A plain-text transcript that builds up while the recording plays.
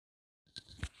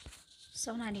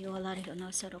So naniwala rin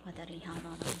na sa rukadarihan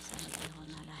na sa natihon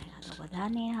na lahi ato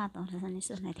kadani hatong sa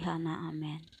niso natihana.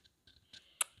 Amen.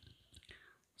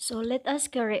 So let us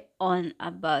carry on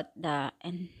about the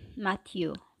in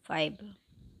Matthew 5.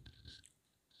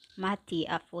 Mati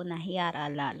apo nahiara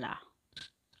lala.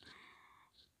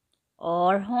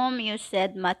 Or whom you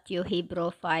said Matthew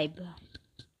Hebrew 5.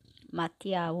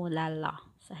 Matia lala.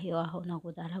 Sa hiwa ho na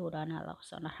kudara urana la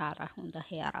sa nahara hunda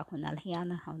hiara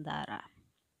hunalhiana hundara.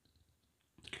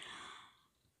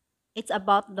 It's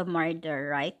about the murder,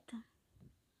 right?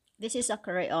 This is a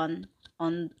carry on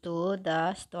to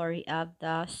the story of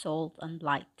the salt and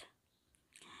light.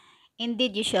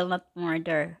 Indeed, you shall not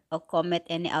murder or commit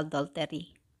any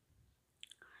adultery,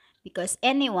 because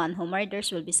anyone who murders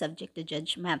will be subject to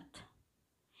judgment.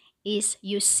 Is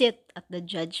you sit at the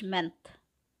judgment,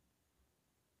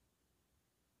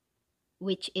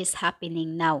 which is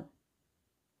happening now.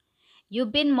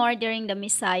 You've been murdering the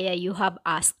Messiah you have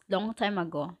asked long time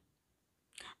ago,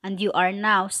 and you are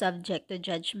now subject to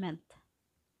judgment.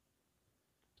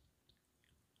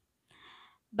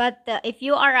 But if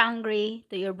you are angry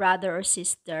to your brother or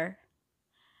sister,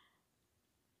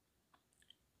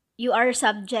 you are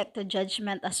subject to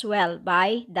judgment as well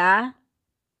by the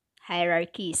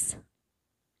hierarchies.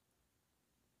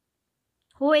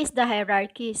 Who is the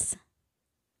hierarchies?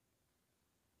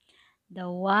 The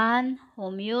one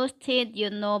whom you said you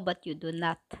know but you do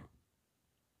not.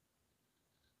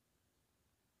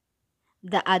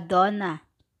 The Adonai,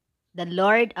 the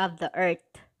Lord of the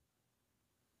earth.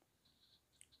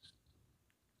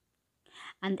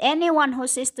 And anyone who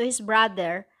says to his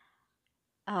brother,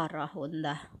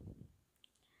 Rahunda,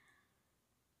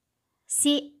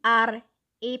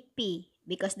 C-R-A-P,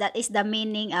 because that is the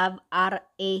meaning of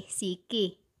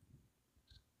R-A-C-K.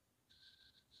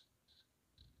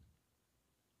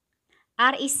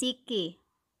 R-E-C-K.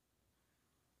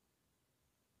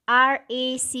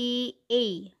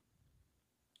 R-A-C-A.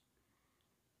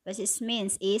 What it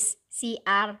means is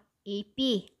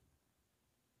C-R-A-P.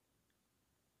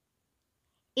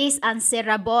 Is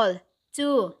answerable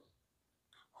to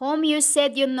whom you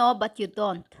said you know but you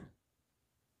don't.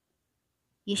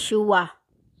 Yeshua.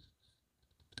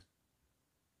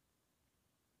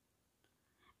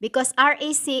 Because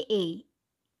R-A-C-A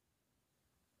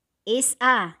is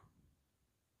a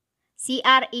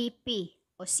C-R-E-P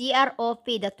or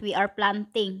C-R-O-P that we are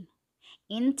planting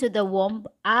into the womb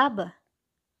of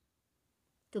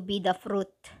to be the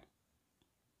fruit.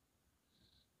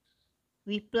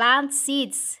 We plant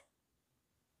seeds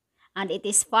and it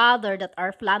is Father that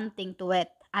are planting to it,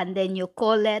 and then you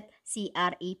call it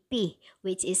C-R-E-P,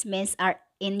 which is means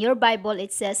in your Bible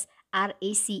it says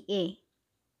R-A-C-A.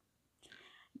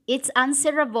 It's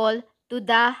answerable to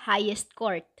the highest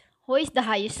court. Who is the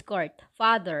highest court?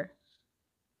 Father.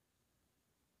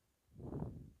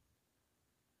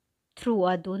 Through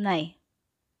Adonai.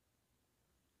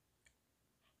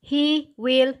 He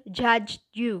will judge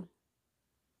you.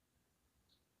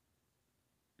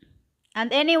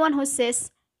 And anyone who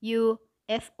says you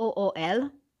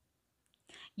F-O-O-L,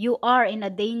 you are in a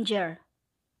danger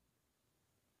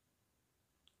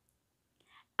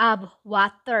of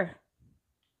water,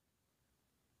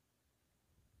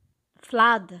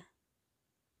 flood,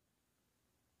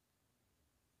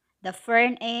 the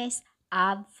furnace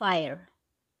of fire.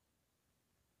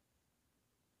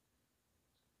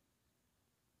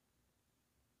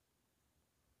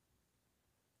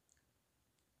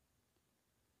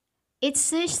 It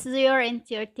says there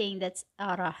into your thing that's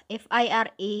Ara,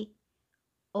 F-I-R-A-O-F-H-E-L-L.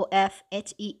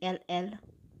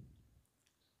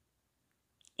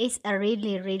 It's a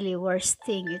really, really worst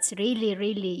thing. It's really,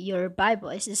 really, your Bible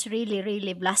is just really,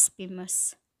 really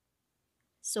blasphemous.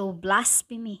 So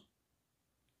blasphemy.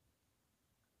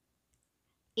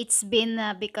 It's been,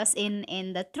 because in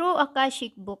the true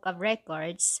Akashic Book of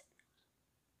Records,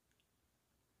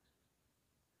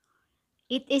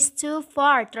 it is too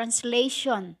far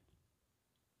translation.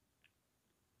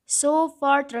 So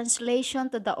far translation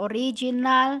to the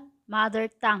original mother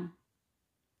tongue,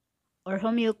 or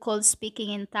whom you call speaking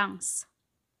in tongues.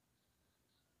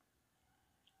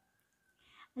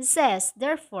 It says,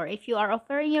 therefore, if you are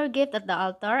offering your gift at the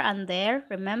altar and there,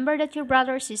 remember that your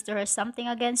brother or sister has something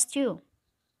against you.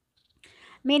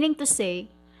 Meaning to say,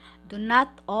 do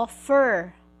not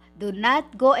offer. Do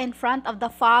not go in front of the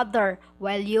Father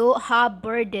while you have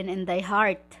burden in thy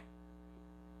heart.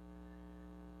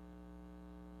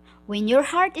 When your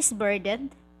heart is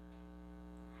burdened,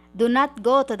 do not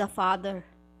go to the Father,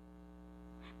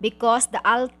 because the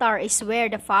altar is where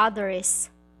the Father is.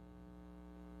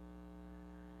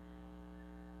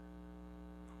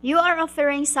 You are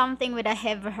offering something with a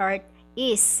heavy heart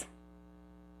is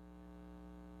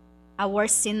a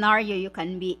worse scenario you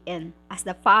can be in, as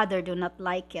the Father do not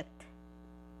like it.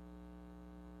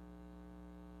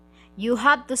 You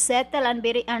have to settle and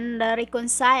be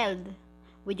reconciled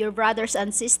with your brothers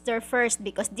and sisters first,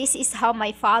 because this is how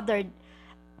my Father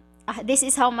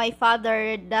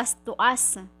does to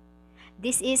us.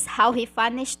 This is how He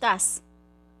punished us.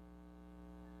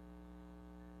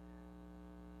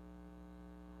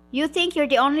 You think you're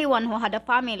the only one who had a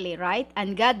family, right?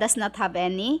 And God does not have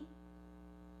any?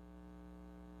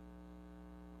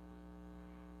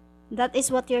 That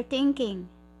is what you're thinking.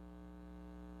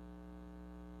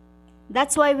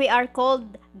 That's why we are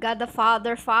called God the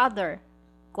Father, Father.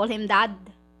 Call Him Dad.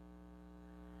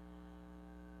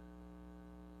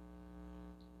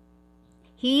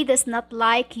 He does not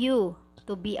like you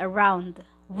to be around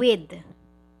with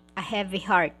a heavy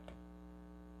heart.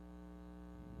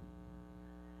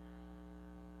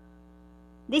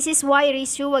 This is why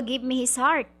Yeshua gave me His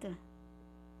heart.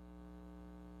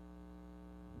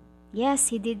 Yes,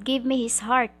 He did give me His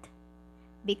heart,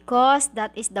 because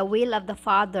that is the will of the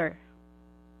Father.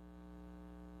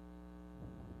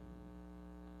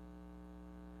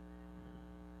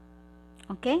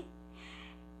 Okay?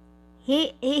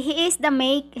 He is the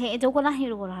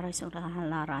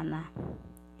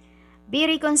Be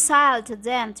reconciled to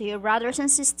them, to your brothers and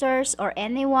sisters, or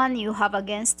anyone you have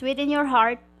against within your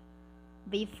heart,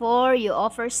 before you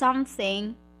offer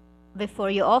something, before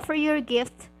you offer your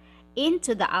gift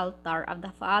into the altar of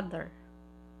the Father,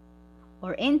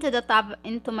 or into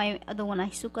my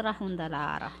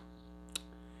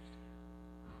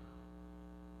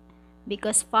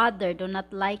because Father do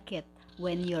not like it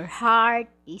when your heart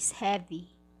is heavy.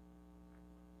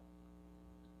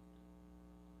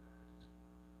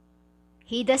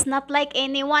 He does not like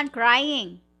anyone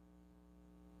crying.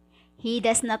 He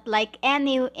does not like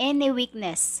any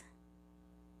weakness.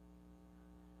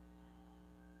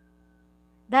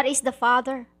 That is the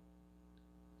Father.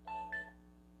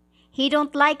 He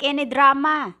don't like any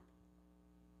drama.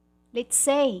 Let's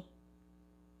say.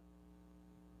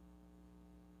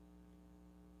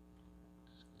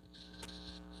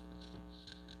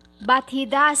 But He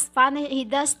does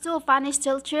too punish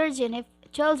children.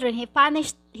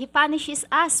 He punishes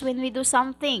us when we do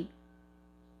something.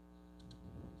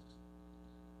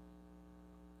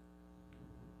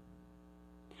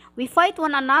 We fight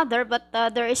one another, but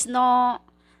there is no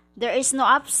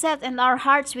upset in our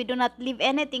hearts. We do not leave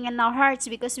anything in our hearts,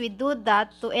 because we do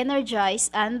that to energize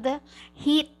and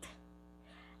heat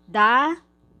the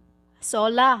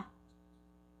sola.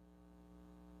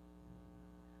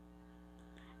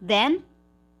 Then,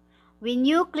 when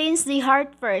you cleanse the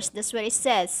heart first, that's what it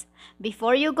says.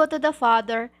 Before you go to the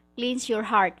Father, cleanse your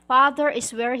heart. Father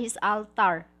is where His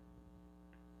altar.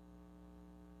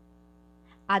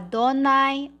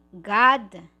 Adonai,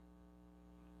 God,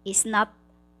 is not.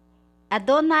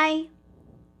 Adonai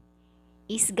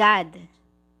is God.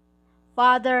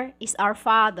 Father is our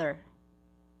Father.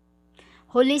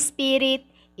 Holy Spirit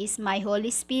is my Holy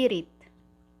Spirit.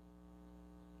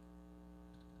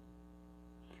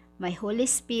 My Holy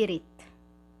Spirit,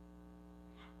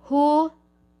 who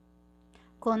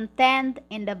contend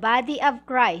in the body of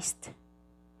Christ,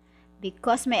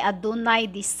 because my Adonai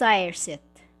desires it.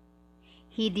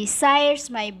 He desires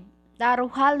my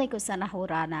daruhal ni ko sa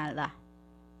nahuranala.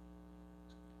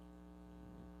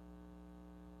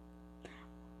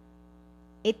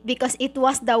 Because it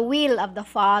was the will of the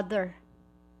Father.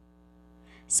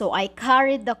 So I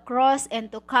carried the cross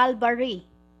into Calvary.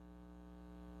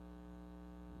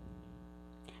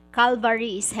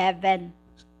 Calvary is heaven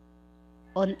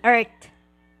on earth.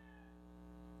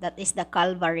 That is the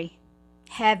Calvary.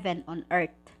 Heaven on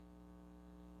earth.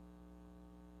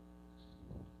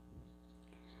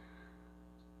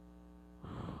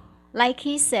 Like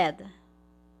He said,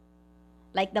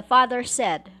 like the Father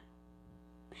said,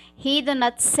 He do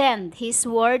not send His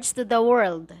words to the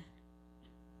world,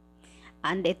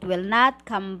 and it will not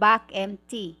come back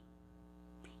empty.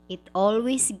 It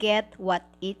always get what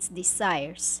it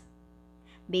desires,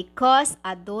 because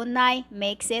Adonai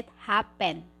makes it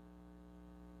happen.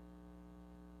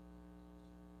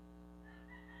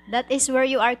 That is where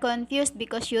you are confused,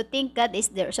 because you think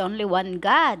there's only one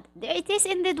God. It is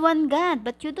indeed one God,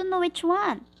 but you don't know which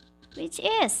one. Which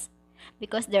is?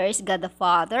 Because there is God the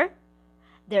Father,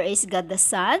 there is God the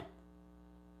Son,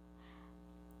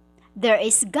 there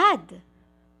is God.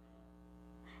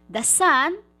 The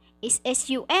Son is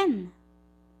S-U-N,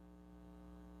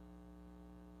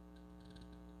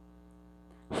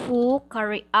 who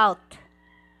carry out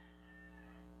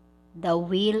the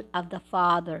will of the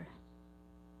Father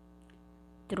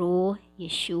through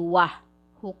Yeshua,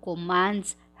 who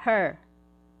commands her.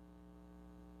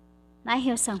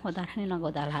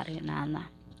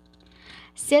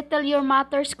 Settle your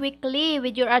matters quickly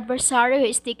with your adversary who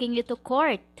is taking you to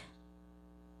court.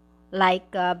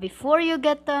 Like before you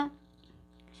get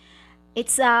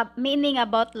it's meaning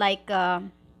about like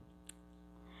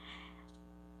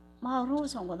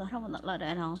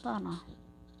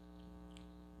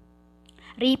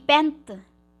repent.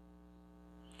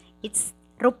 It's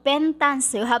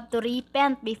repentance. You have to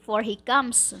repent before he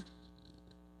comes.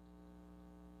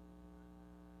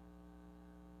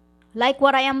 Like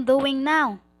what I am doing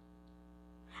now.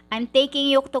 I'm taking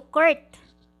you to court.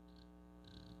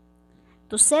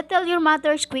 To settle your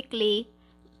matters quickly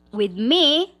with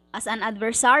me as an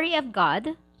adversary of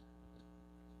God,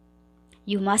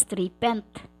 you must repent.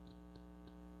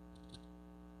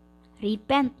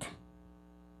 Repent.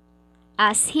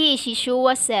 As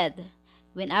Yeshua said,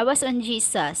 when I was on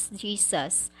Jesus,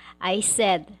 I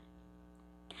said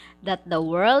that the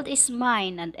world is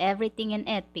mine and everything in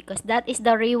it, because that is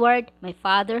the reward my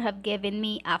Father have given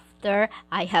me after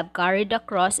I have carried the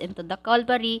cross into the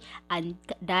Calvary and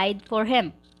died for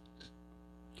him.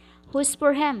 Who's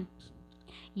for him?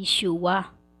 Yeshua.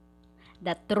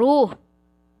 The truth.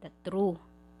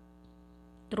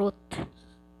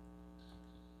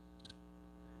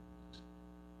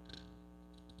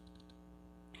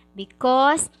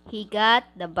 Because he got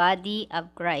the body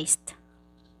of Christ.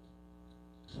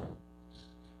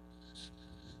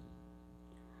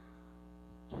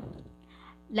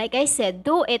 Like I said,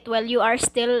 do it while you are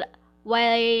still,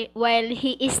 while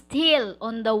he is still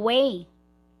on the way.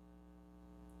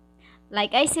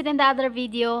 Like I said in the other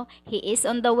video, he is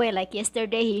on the way. Like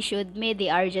yesterday, he showed me they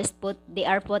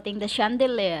are putting the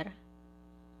chandelier.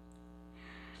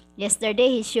 Yesterday,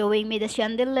 he's showing me the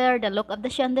chandelier, the look of the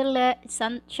chandelier,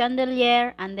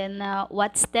 and then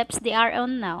what steps they are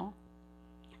on now,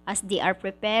 as they are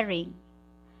preparing,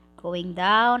 going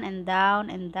down and down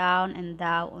and down and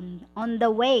down on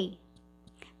the way.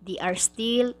 They are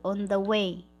still on the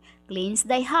way. Cleanse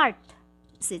thy heart,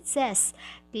 as it says.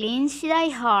 Cleanse thy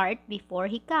heart before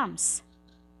he comes.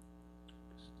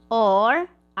 Or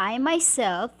I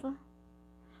myself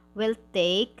will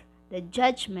take the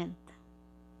judgment.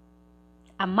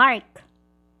 A mark.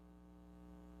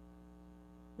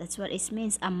 That's what it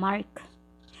means, a mark.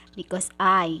 Because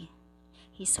I,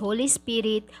 his Holy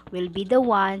Spirit, will be the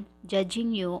one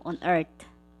judging you on earth.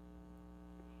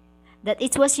 That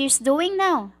is what he's doing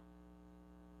now.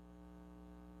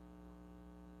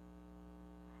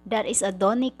 That is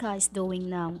Adonica is doing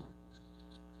now.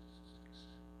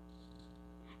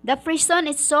 The prison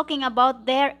it's talking about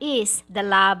there is the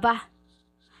lava.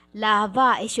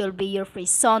 Lava, it shall be your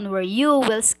prison where you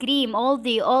will scream all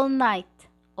day, all night,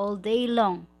 all day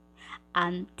long,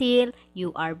 until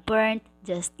you are burnt,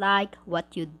 just like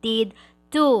what you did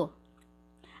to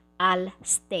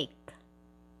Al-Stake.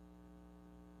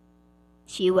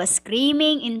 She was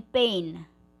screaming in pain,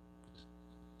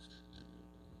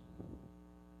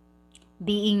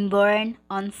 being burned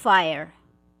on fire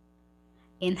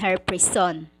in her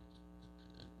prison.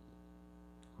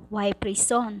 Why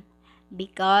prison?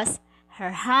 Because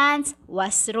her hands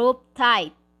was roped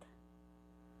tight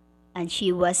and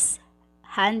she was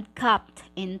handcuffed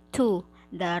into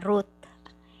the root,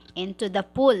 into the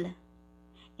pool,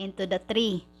 into the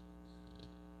tree.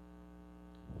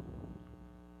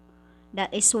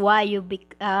 That is why you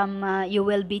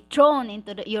will be thrown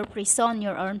into your prison,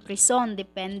 your own prison,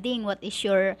 depending what is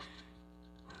your.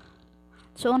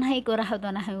 So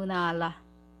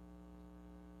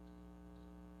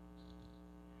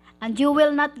and you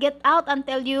will not get out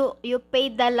until you pay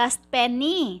the last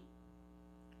penny.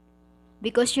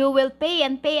 Because you will pay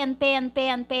and pay and pay and pay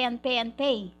and pay and pay and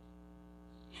pay.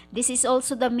 This is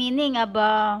also the meaning of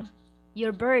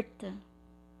your birth.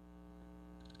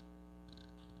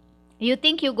 You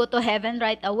think you go to heaven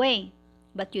right away,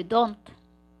 but you don't.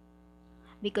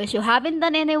 Because you haven't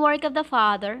done any work of the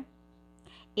Father.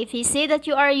 If he say that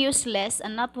you are useless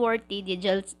and not worthy,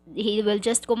 he will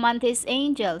just command his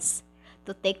angels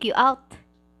to take you out.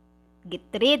 Get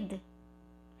rid.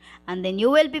 And then you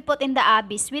will be put in the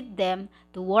abyss with them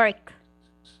to work.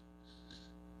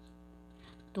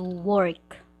 To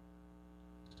work.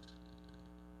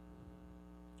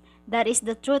 That is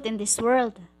the truth in this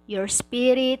world. Your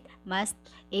spirit must,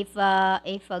 if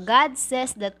God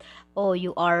says that, oh,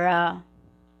 you are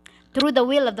through the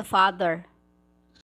will of the Father,